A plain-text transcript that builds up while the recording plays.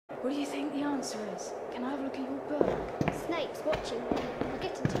What do you think the answer is? Can I have a look at your book? Snape's watching me. We'll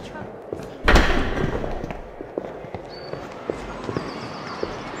get into trouble.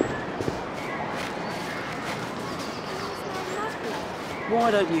 Why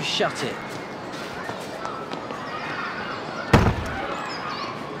don't you shut it?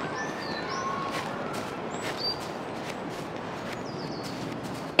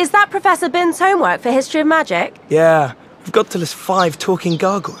 Is that Professor Bin's homework for History of Magic? Yeah, we've got to list 5 talking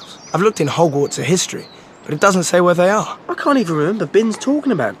gargoyles. I've looked in Hogwarts at history, but it doesn't say where they are. I can't even remember Bin's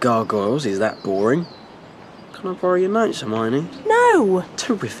talking about gargoyles. Is that boring? Can I borrow your notes, Hermione? No!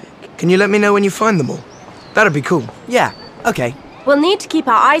 Terrific. Can you let me know when you find them all? That'd be cool. Yeah, okay. We'll need to keep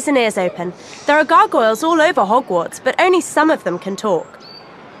our eyes and ears open. There are gargoyles all over Hogwarts, but only some of them can talk.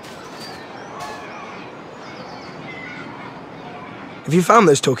 Have you found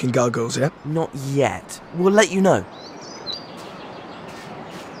those talking gargoyles yet? Not yet. We'll let you know.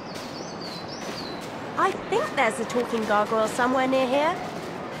 I think there's a talking gargoyle somewhere near here.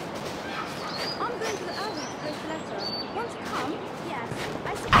 I'm going to the alley to post a letter. Want to come? Yes.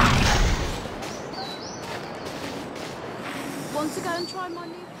 Want to go and try my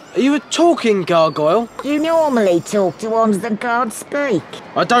new... Are you a talking gargoyle? Do you normally talk to ones that can't speak?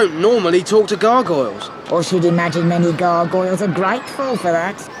 I don't normally talk to gargoyles. Or should imagine many gargoyles are grateful for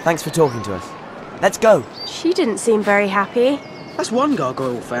that. Thanks for talking to us. Let's go. She didn't seem very happy. That's one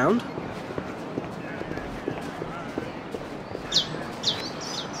gargoyle found.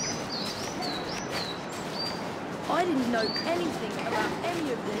 I didn't know anything about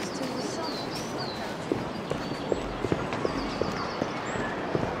any of this till the summer.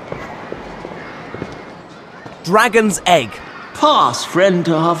 Dragon's egg. Pass, friend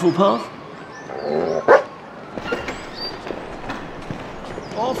to Hufflepuff.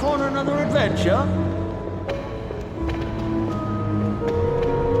 Off on another adventure?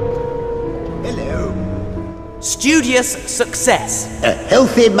 Hello. Studious success. A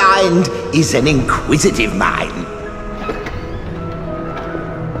healthy mind is an inquisitive mind.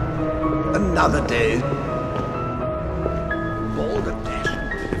 Another day. Bald and death.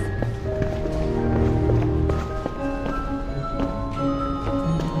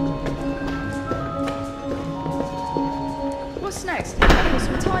 What's next? Have us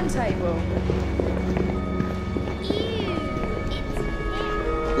some timetable. Ew, it's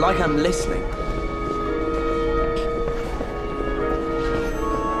him. Like I'm listening.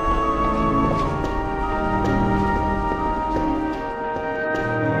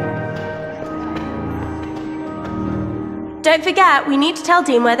 Don't forget, we need to tell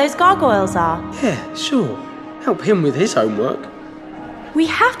Dean where those gargoyles are. Yeah, sure. Help him with his homework. We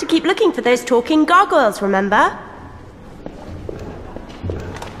have to keep looking for those talking gargoyles, remember?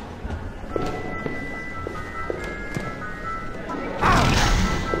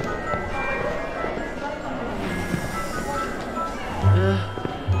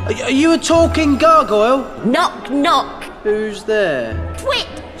 Are you a talking gargoyle? Knock, knock. Who's there? Twit!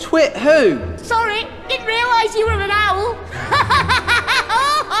 Twit who? Sorry, didn't realise you were an owl.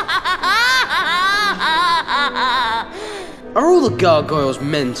 Are all the gargoyles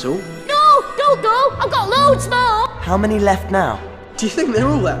mental? No, don't go. I've got loads more. How many left now? Do you think they're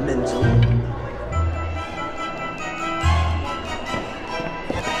all that mental?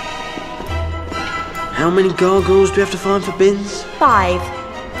 How many gargoyles do we have to find for Bins? 5.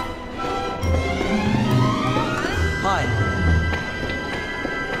 Hi.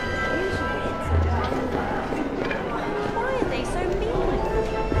 Why are they so mean?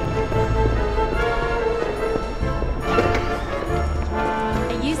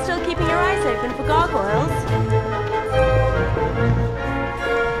 Are you still keeping your eyes open for gargoyles?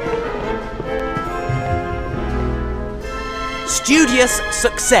 Studious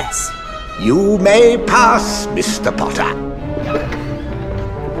success. You may pass, Mr. Potter.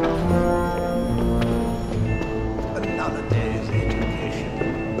 Another day's education.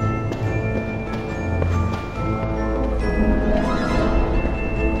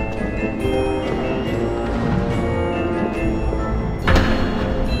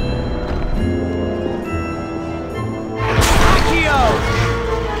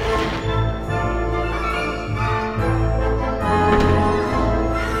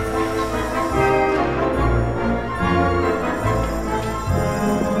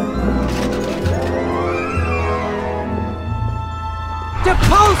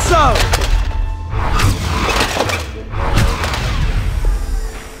 Depulso!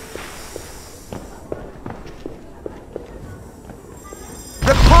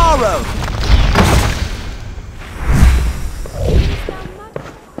 Reparo!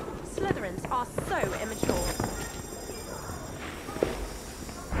 Slytherins are so immature.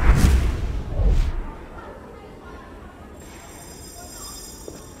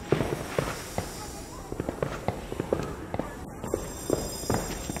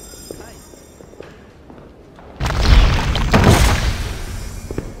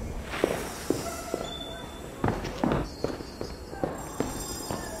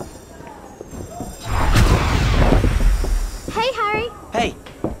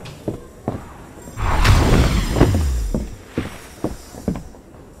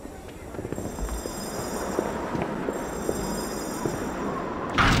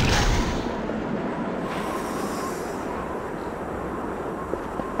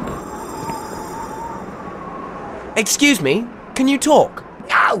 Excuse me, can you talk?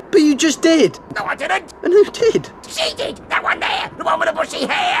 No! But you just did. No, I didn't! And who did? She did! That one there! The one with the bushy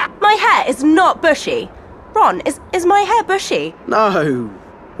hair! My hair is not bushy. Ron, is my hair bushy? No.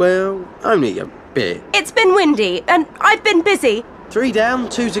 Well, only a bit. It's been windy, and I've been busy. 3 down,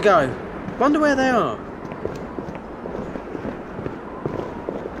 2 to go. Wonder where they are.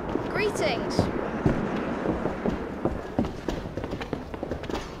 Greetings.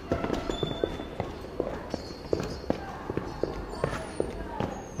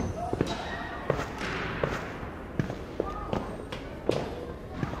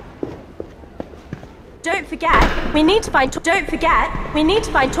 Don't forget, we need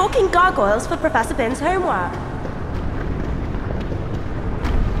to find talking gargoyles for Professor Bin's homework.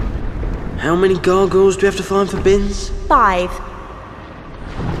 How many gargoyles do we have to find for Bins? 5.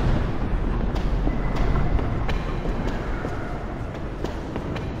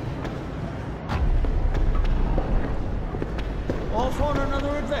 Off on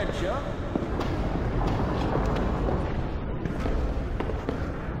another adventure?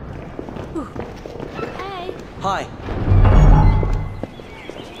 Hey, Hi.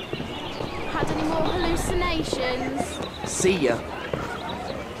 had any more hallucinations? See ya.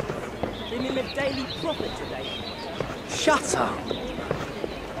 Been in a daily profit today. Shut up.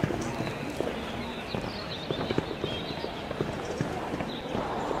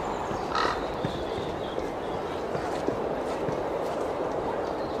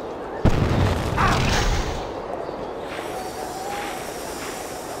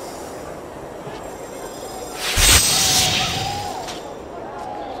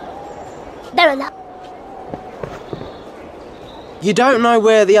 You don't know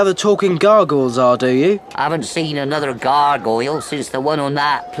where the other talking gargoyles are, do you? I haven't seen another gargoyle since the one on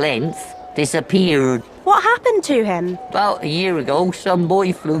that plinth disappeared. What happened to him? About a year ago, some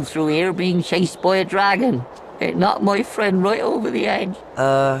boy flew through here being chased by a dragon. It knocked my friend right over the edge.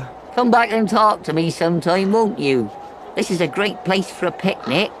 Come back and talk to me sometime, won't you? This is a great place for a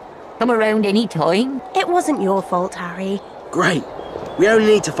picnic. Come around any time. It wasn't your fault, Harry. Great. We only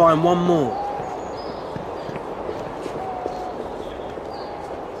need to find one more.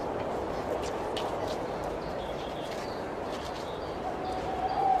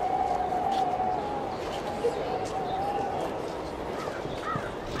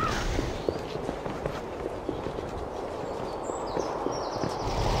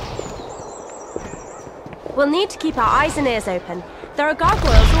 We'll need to keep our eyes and ears open. There are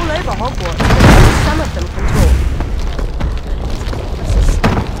gargoyles all over Hogwarts, but only some of them can talk.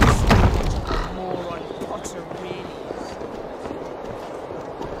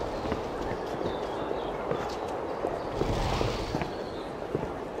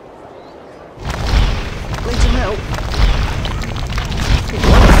 Need some help?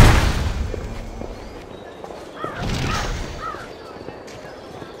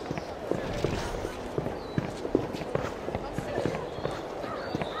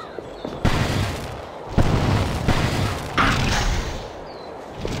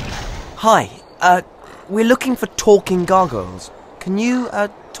 Hi. We're looking for talking gargoyles. Can you,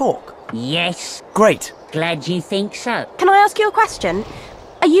 talk? Yes. Great. Glad you think so. Can I ask you a question?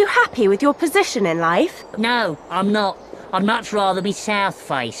 Are you happy with your position in life? No, I'm not. I'd much rather be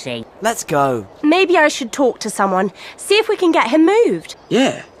south-facing. Let's go. Maybe I should talk to someone, see if we can get him moved.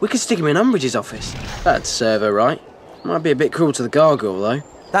 Yeah, we could stick him in Umbridge's office. That'd serve her right. Might be a bit cruel to the gargoyle, though.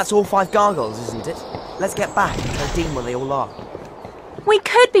 That's all 5 gargoyles, isn't it? Let's get back and tell Dean where they all are. We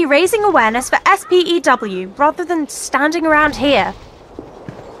could be raising awareness for SPEW rather than standing around here.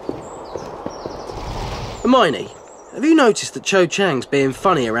 Hermione, have you noticed that Cho Chang's being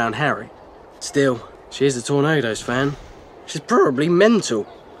funny around Harry? Still, she is a Tornadoes fan. She's probably mental.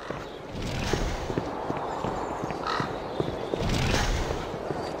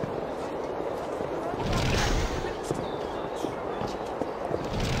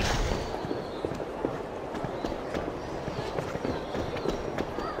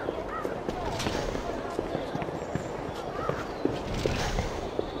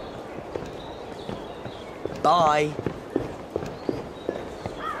 Bye.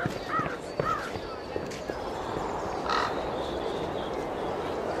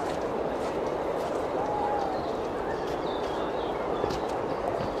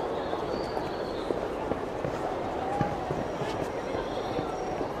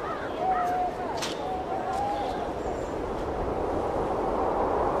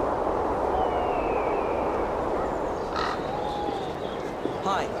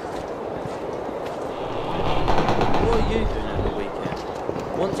 Hi. What are you doing over the weekend?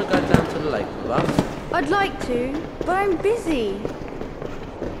 Want to go down to the lake with us? I'd like to, but I'm busy.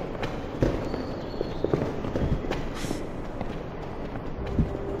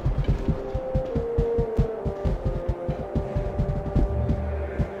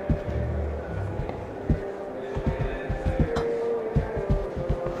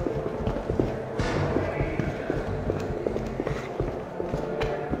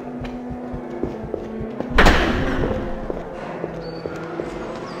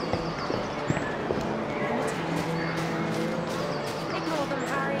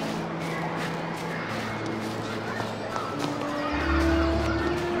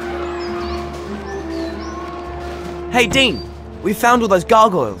 Hey, Dean, we found all those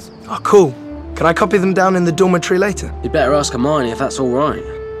gargoyles. Oh, cool. Can I copy them down in the dormitory later? You'd better ask Hermione if that's all right.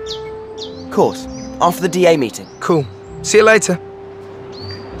 Of course. After the DA meeting. Cool. See you later.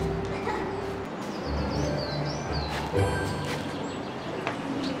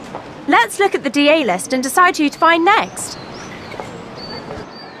 Let's look at the DA list and decide who to find next.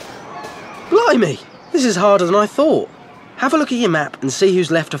 Blimey! This is harder than I thought. Have a look at your map and see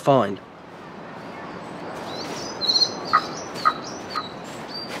who's left to find.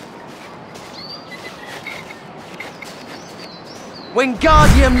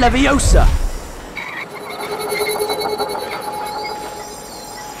 Wingardium Leviosa!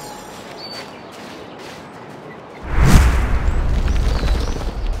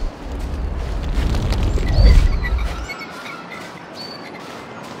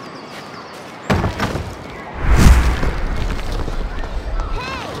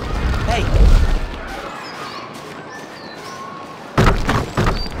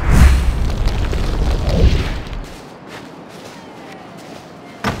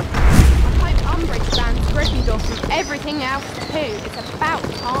 Everything else too. It's about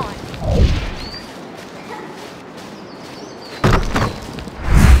time.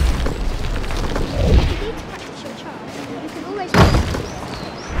 If you need to practice your charms, you can always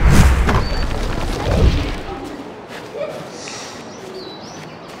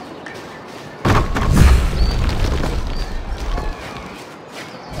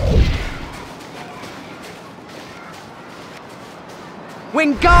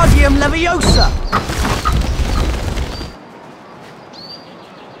Wingardium Leviosa!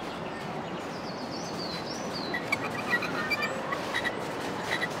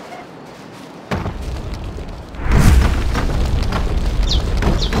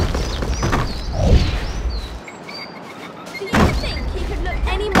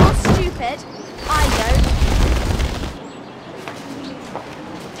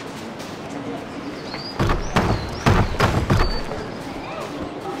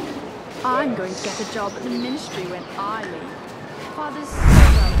 I'm going to get a job at the ministry when I leave. Father's so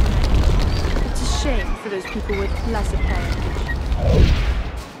well connected. It's a shame for those people with lesser pay.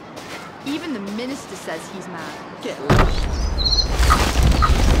 Even the minister says he's mad. Get lost.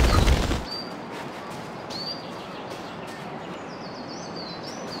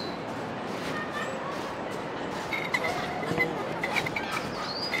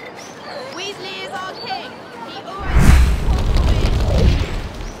 Weasley is our king. He always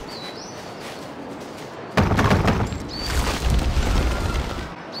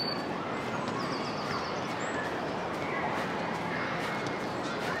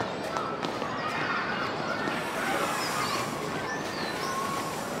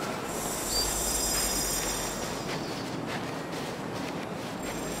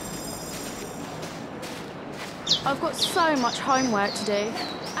I've got so much homework to do.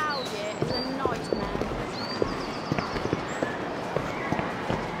 Algier is a nightmare.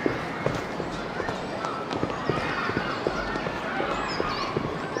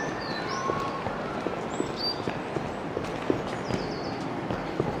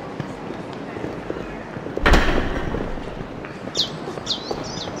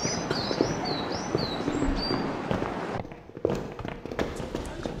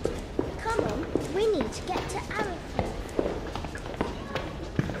 Come on, we need to get to Arrow.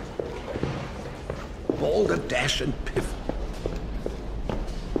 Balderdash and Piff.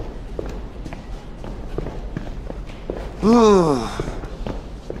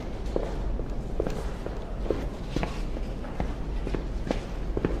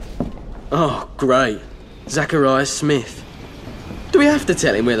 Oh, great. Zacharias Smith. Do we have to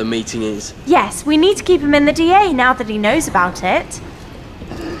tell him where the meeting is? Yes, we need to keep him in the DA now that he knows about it.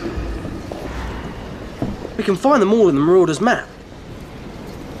 We can find them all in the Marauder's map.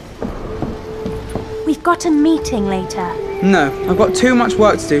 We've got a meeting later. No, I've got too much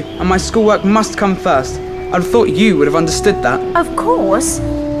work to do, and my schoolwork must come first. I'd have thought you would have understood that. Of course.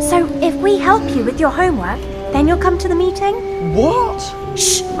 So if we help you with your homework, then you'll come to the meeting? What?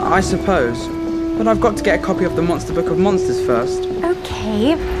 Shh! I suppose. But I've got to get a copy of the Monster Book of Monsters first.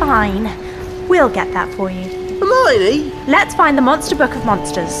 Okay, fine. We'll get that for you. Hermione? Let's find the Monster Book of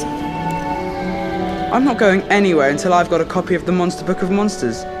Monsters. I'm not going anywhere until I've got a copy of the Monster Book of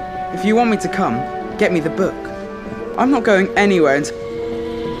Monsters. If you want me to come, get me the book. I'm not going anywhere until...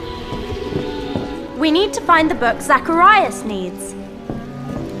 We need to find the book Zacharias needs.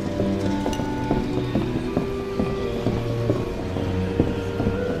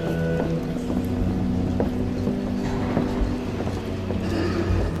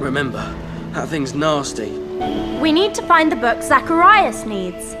 Remember, that thing's nasty. We need to find the book Zacharias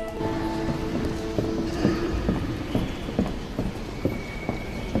needs.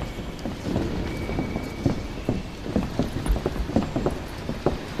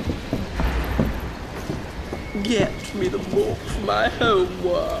 my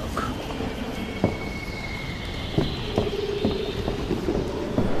homework.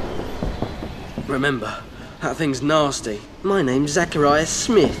 Remember, that thing's nasty. My name's Zachariah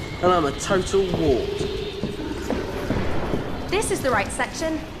Smith, and I'm a total wart. This is the right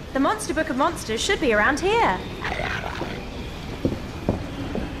section. The Monster Book of Monsters should be around here.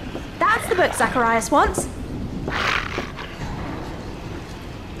 That's the book Zacharias wants.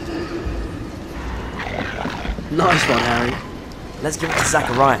 Nice one, Harry. Let's give it to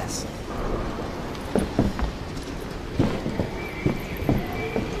Zacharias.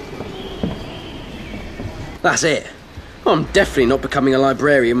 That's it. I'm definitely not becoming a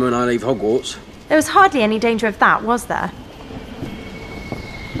librarian when I leave Hogwarts. There was hardly any danger of that, was there?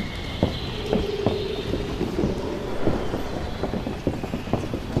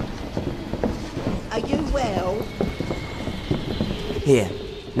 Are you well? Here,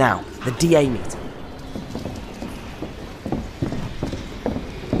 now, the DA meeting.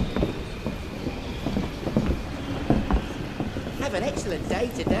 Have an excellent day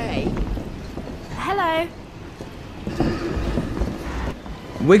today. Hello.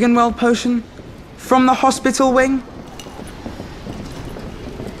 Wiggenweld potion? From the hospital wing?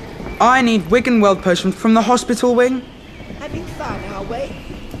 I need Wiggenweld potion from the hospital wing. Having fun, are we?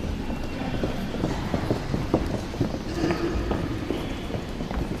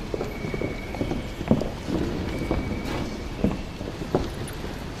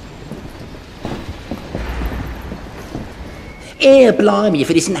 Here, blimey, if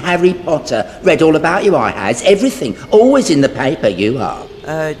it isn't Harry Potter. Read all about you, I has. Everything. Always in the paper, you are.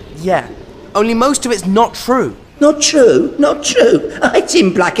 Yeah. Only most of it's not true. Not true? Not true? It's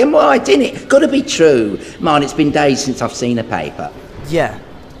in black and white, isn't it? Gotta be true. Mine, it's been days since I've seen a paper. Yeah.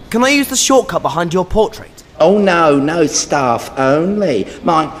 Can I use the shortcut behind your portrait? Oh, no, staff only.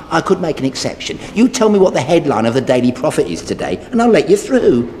 Mine, I could make an exception. You tell me what the headline of the Daily Prophet is today, and I'll let you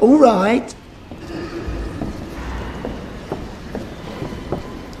through. All right?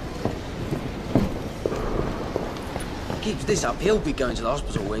 Keeps this up, he'll be going to the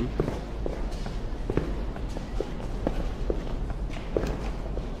hospital wing.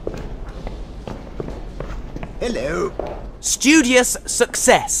 Hello. Studious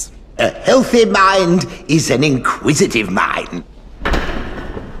success. A healthy mind is an inquisitive mind.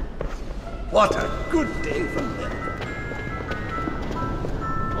 What a good day for them.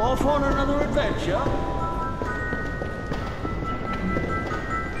 Off on another adventure?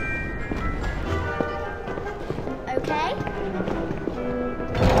 Okay.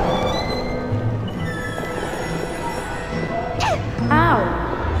 Ow!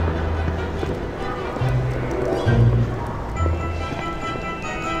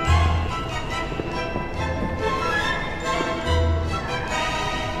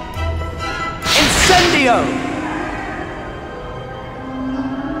 Incendio!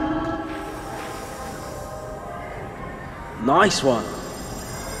 Nice one.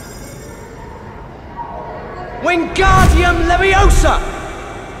 Wingardium Leviosa!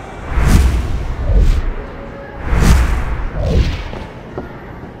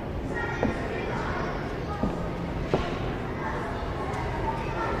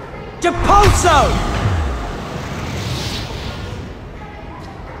 Depulso!